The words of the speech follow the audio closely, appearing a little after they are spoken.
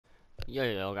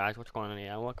Yo guys, what's going on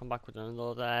here? Welcome back with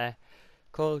another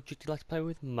Call of Duty Let's Play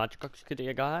with Magicox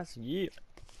here guys. Yeah.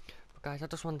 But guys, I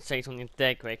just want to say something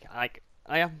dead quick. Like,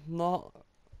 I have not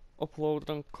uploaded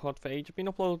on COD for ages. I've been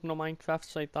uploading on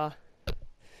Minecraft like that.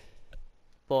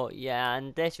 But yeah,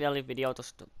 and this really video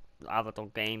just have a little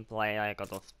gameplay. I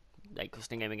got a like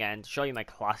custom game again to show you my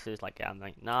classes like I'm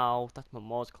right now. That's my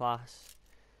mod class.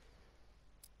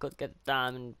 Could get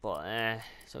diamond, but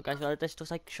so guys, well, this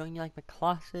just like showing you like my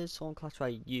classes. Some classes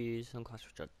I use, some classes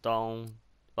which I don't.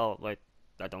 Well, like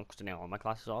I don't because I know all my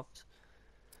classes off.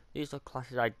 These are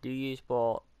classes I do use,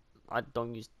 but I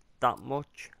don't use that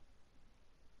much.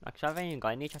 Actually, I haven't even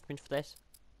got any attachments for this.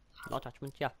 No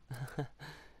attachments, yeah.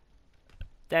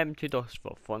 Them two just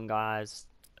for fun, guys.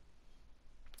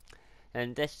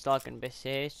 And this is like gonna be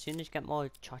serious. As soon as you get more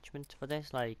attachments for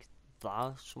this, like that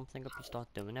or something, if you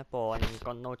start doing it. But I ain't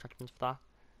got no attachments for that.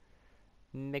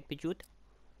 Make me shoot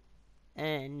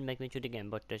and make me shoot again,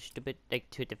 but there's stupid like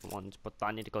two different ones, but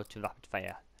I need to go to rapid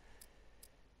fire.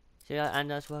 So yeah,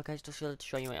 and as well guys, just to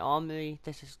show you my armory.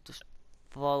 This is just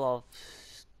full of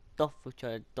stuff which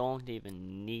I don't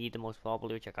even need the most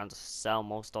probably, which I can just sell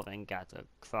most of it and get a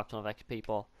crap ton of XP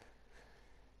for.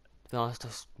 To be honest,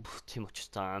 there's too much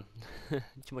time.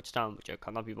 Too much time which I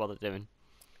cannot be bothered doing.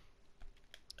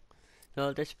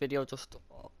 So this video just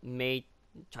made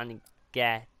trying to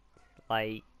get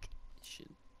like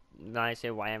I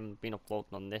say why I haven't been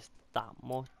uploading on this that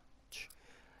much.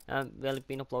 I haven't really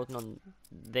been uploading on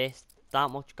this that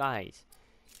much, guys,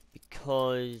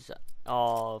 because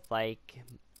of like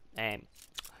yeah,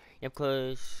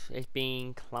 because it's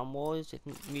been Clan Wars. If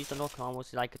you don't know, Clan Wars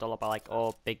is like it's all about like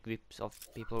big groups of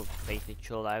people basically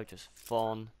chill out, just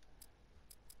fun.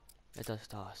 It's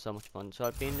just so much fun. So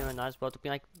I've been doing that as well. To be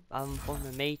like having fun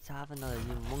with mates, having a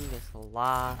humongous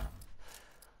laugh.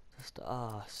 Just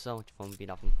so much fun being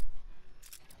having.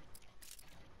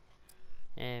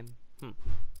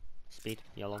 Speed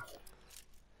yellow.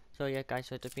 So yeah, guys,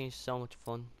 so it's been so much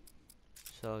fun.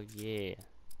 So yeah.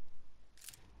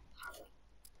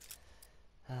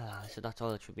 So that's all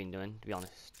that we've been doing, to be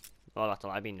honest. Well, that's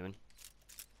all I've been doing.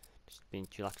 Just been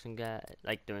chillaxing,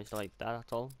 like doing stuff like that.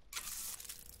 That's all.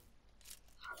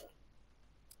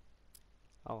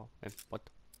 Oh, what?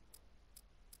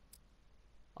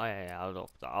 Oh yeah,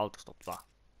 I'll just up that.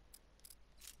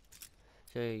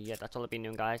 So yeah, that's all I've been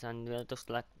doing, guys, and just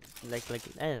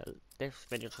this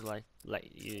video just let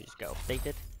you just get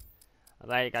updated.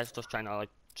 Right, guys, just trying to like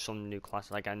some new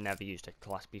class. Like I never used a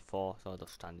class before, so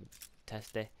just trying to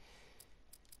test it.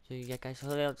 So yeah, guys, so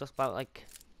it's just about like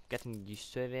getting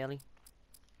used to it really.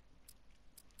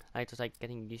 I just like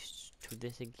getting used to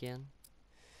this again.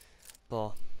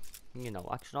 But you know,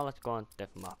 actually, now let's go on to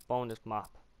different map. Bonus map.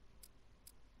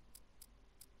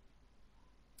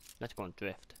 Let's go on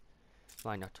drift.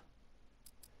 Why not?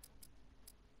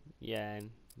 Yeah,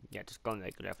 just go on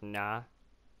regular for now.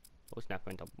 Oh snap,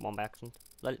 went up one by accident.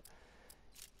 Well,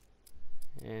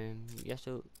 yeah,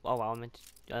 so, oh wow, I meant to,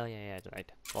 oh yeah, that's right.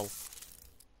 Well,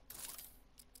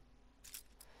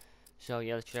 so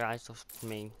yeah, let's try stuff for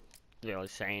me. Really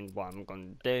saying what I'm gonna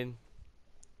do.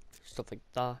 Stuff like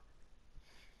that.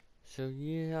 So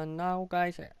yeah, now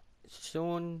guys,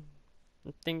 soon,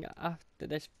 I think after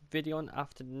this video and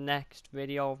after the next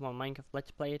video of my Minecraft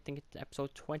Let's Play, I think it's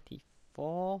episode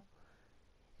 24,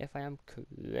 if I am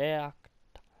correct.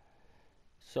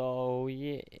 So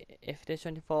yeah, if there's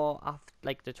 24 after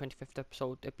like the 25th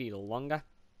episode, it'll be longer.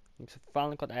 So I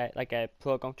finally got like a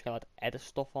program to edit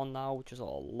stuff on now, which is a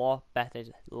lot better, it's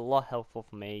a lot helpful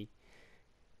for me.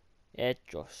 It's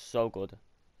just so good.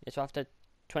 Yeah, so after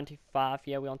 25,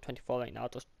 yeah, we're on 24 right now.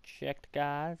 Just checked,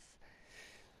 guys.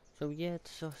 So yeah,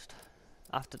 it's just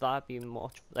after that, be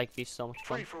so much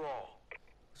fun. Free for all.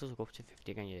 Let's just go up to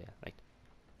 50 again, yeah, right.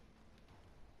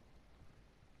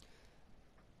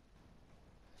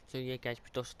 So yeah, guys,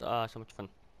 just so much fun.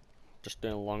 Just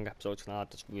doing long episodes now,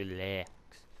 just relax.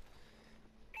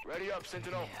 Ready up,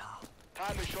 Sentinel. Yeah.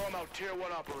 Time to show them how Tier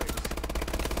 1 operates.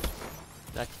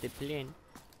 That's the plan.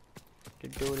 To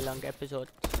do long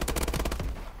episodes.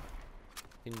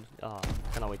 I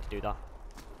cannot wait to do that.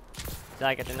 So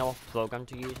I don't know what program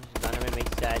to use. Randomly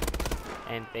makes said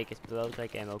biggest blows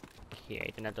like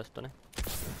okay, then I've just done it.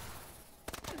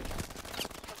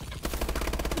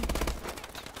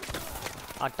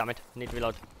 Ah, damn it, need to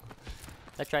reload.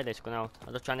 Let's try this gun out.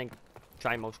 I'm just trying to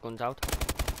try most guns out.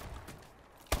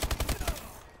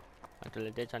 Actually,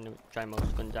 I did try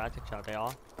most guns out, how they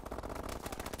are.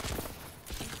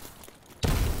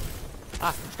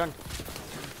 Ah, stunned.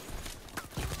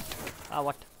 Ah,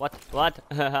 what?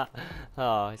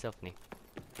 Oh, it's so funny.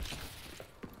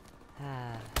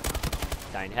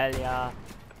 Dying hell yeah.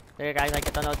 So yeah, guys, like, I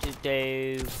don't know how to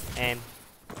do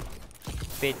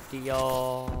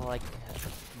video like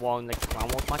one like Clan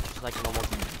Wars matches, like normal,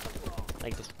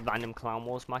 like just random Clan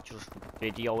Wars matches,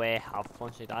 video where have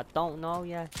fun. So I don't know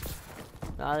yet.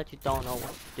 Now that you don't know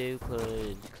what to do,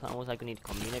 cause Clan Wars like we need to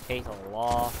communicate a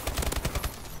lot.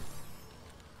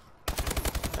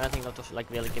 I think I'll just like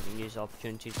really giving you the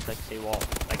opportunity to like say what,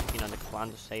 like you know, the clan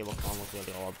to say what Clan Wars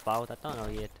really all about. I don't know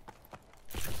yet.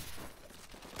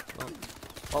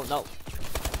 Oh no!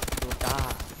 Look at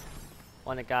that.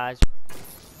 One of the guys.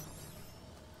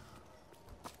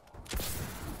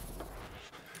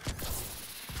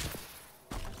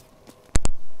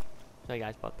 Sorry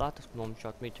guys about that. This mom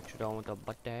shot me to down with the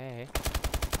butt there.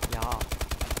 Yeah.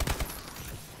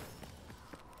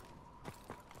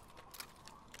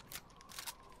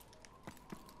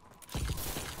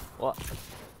 What?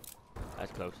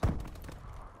 That's close.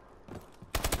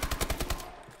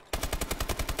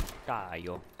 Die,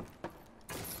 yo.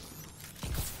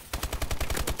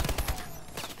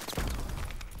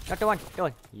 Not the one, the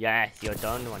one. Yes, you're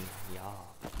done one. Yeah.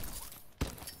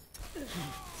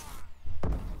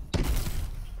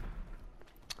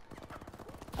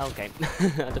 Okay. I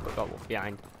think I got one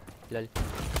behind. Lol.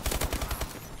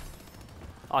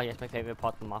 Oh yes, my favorite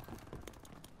part of the map.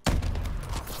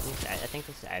 I think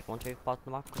this is everyone's favorite part of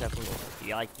the map because everyone goes,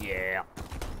 yeah, like, yeah.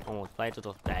 Almost played it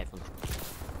just everyone's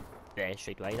there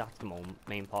straight away. That's the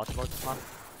main part about this map.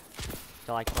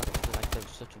 So like, there's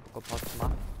such a good part of the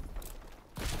map.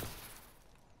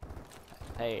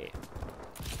 Hey.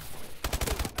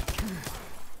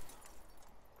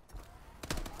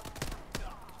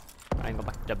 I go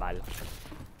back to the battle.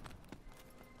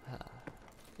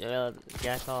 Yeah,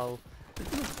 so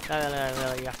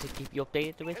you have to keep you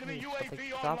updated with me and stuff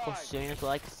like that. But soon as,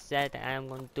 like I said, I'm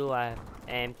gonna do a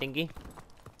thingy.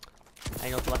 I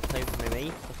know what to play with my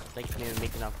mates, just like maybe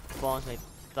making up fun like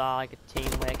that, like a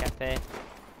teamwork effort.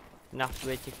 And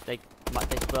afterwards, if like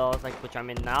this world like which I'm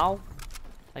in now,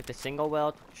 like the single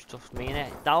world, which is just me in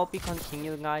it, that will be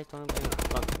continuing, guys. Don't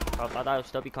that will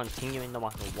still be continuing no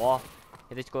matter what.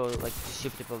 If this goes like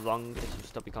super duper long, this will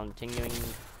still be continuing.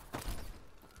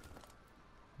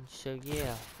 So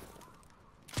yeah.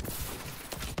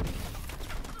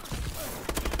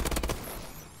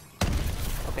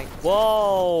 Okay.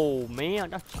 Whoa, man,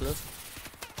 that's close.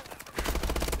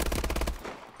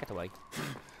 Get away.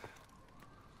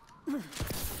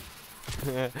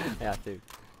 I have to. You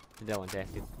don't want to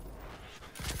have to.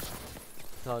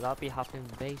 So that'll be happening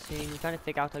very soon. I'm trying to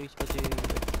figure out how you're supposed to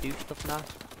do stuff now.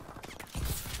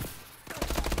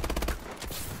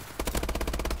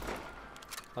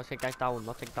 Okay guys, that will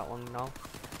not take that long now.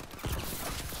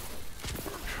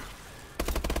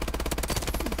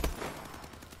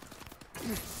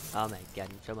 Oh my god,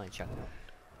 I'm so much shot.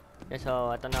 Yeah, so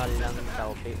I don't know how long that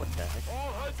will be. What the heck?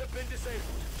 All HUDs have been disabled.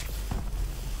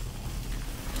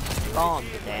 Calm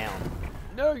down.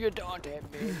 No, you don't hit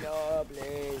me. No,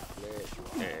 please.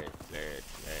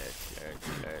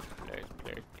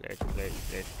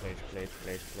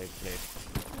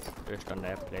 Just on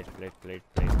there, please.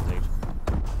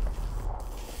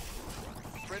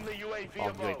 Friendly UAV Oh,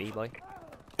 above. UAV boy.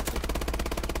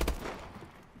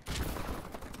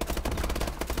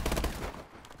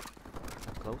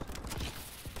 That's close.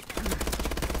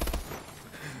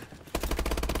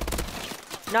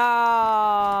 No,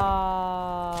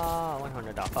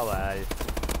 100 off. Oh well.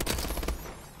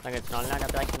 Like it's not lined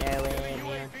up like no way, man.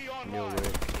 UAV No online.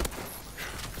 way.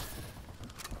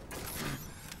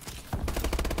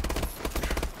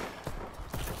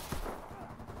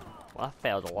 Well, that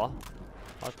failed a lot.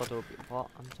 I was about to what?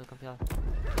 I'm so confused.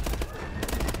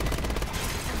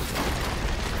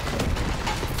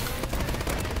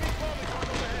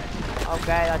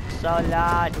 Okay, that's so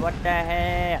large. What the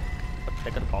heck? What,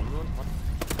 they got a bomb run? What?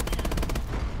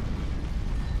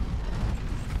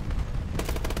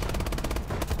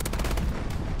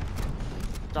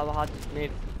 So hard to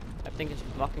move. Everything is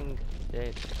blocking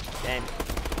the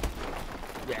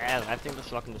yeah, everything just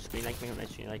blocking the screen like me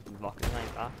unless you like blocking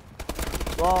like that.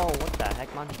 Whoa, what the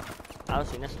heck, man? I was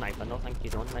seeing a sniper. No, thank you.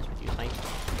 Don't mess with you, sniper.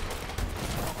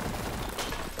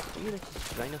 You like this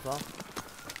train as well.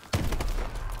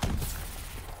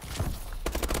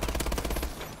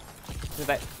 In a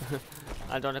bit.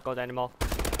 I don't want to go there anymore.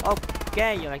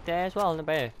 Okay, you're like there as well in a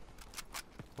bit.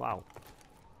 Wow.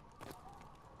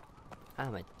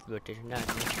 I'm a rotation now.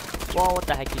 Whoa, what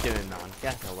the heck you doing, man?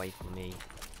 Get away from me.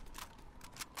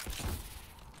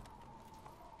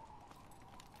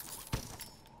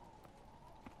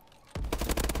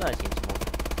 So I seen some more.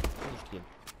 Just kill him.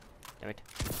 Damn it.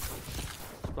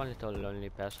 Just one little lonely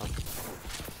person.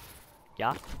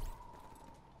 Yeah?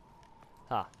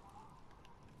 Ah.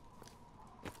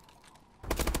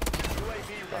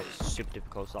 That's super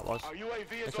difficult, so that was. Our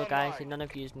UAV is So guys, if online. none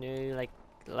of you knew, like,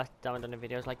 last time I done the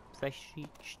videos, like,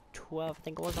 Prestige 12, I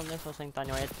think it was on this or something,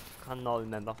 anyway, I cannot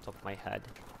remember off the top of my head.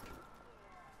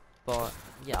 But,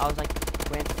 yeah, I was like,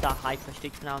 went to that high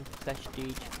Prestige, now I'm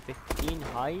Prestige 15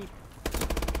 high.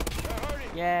 They're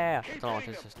hurting. Yeah! I Keep don't know what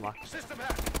hitting this them. system like. System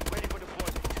hacked. Ready for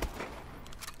deployment.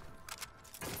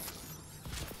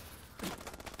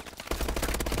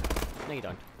 No, you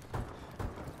don't.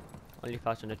 Only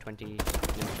faster than 20 minutes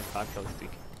and 5 kill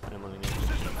streak. And I'm only going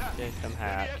System hacked. system Enemy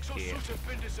hack here. exosuits have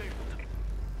been disabled.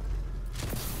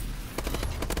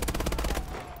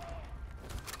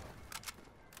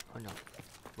 Oh no.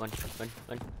 Run.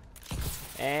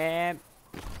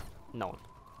 No.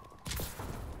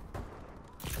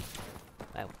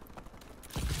 Wow.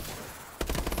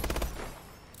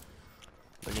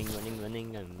 Running,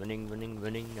 and running.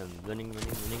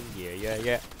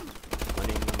 Yeah.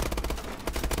 Running.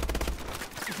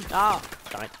 Ah!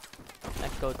 Damn it.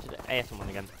 Let's go to the ASM one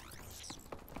again.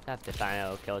 I have to find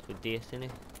out kills with this, isn't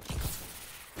it?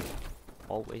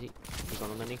 Oh, is he? He's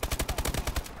going underneath.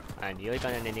 And you're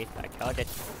going underneath. I killed it.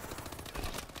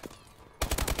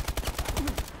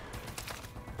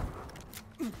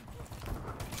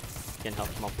 Can help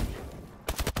him up.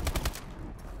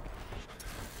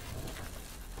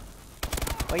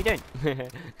 What are you doing?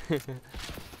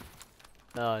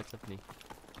 Oh, it's so funny.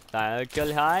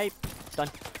 Kill hype. Done.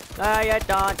 No, you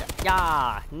don't.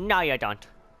 Yeah. No, you don't.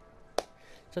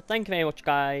 So thank you very much,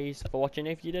 guys, for watching.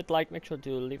 If you did like, make sure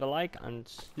to leave a like and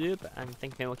sub. And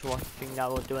thank you very much for watching. I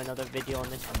will do another video on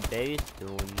this very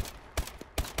soon.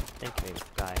 Thank you very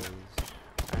much, guys.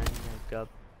 And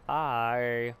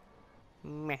goodbye.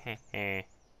 Meh.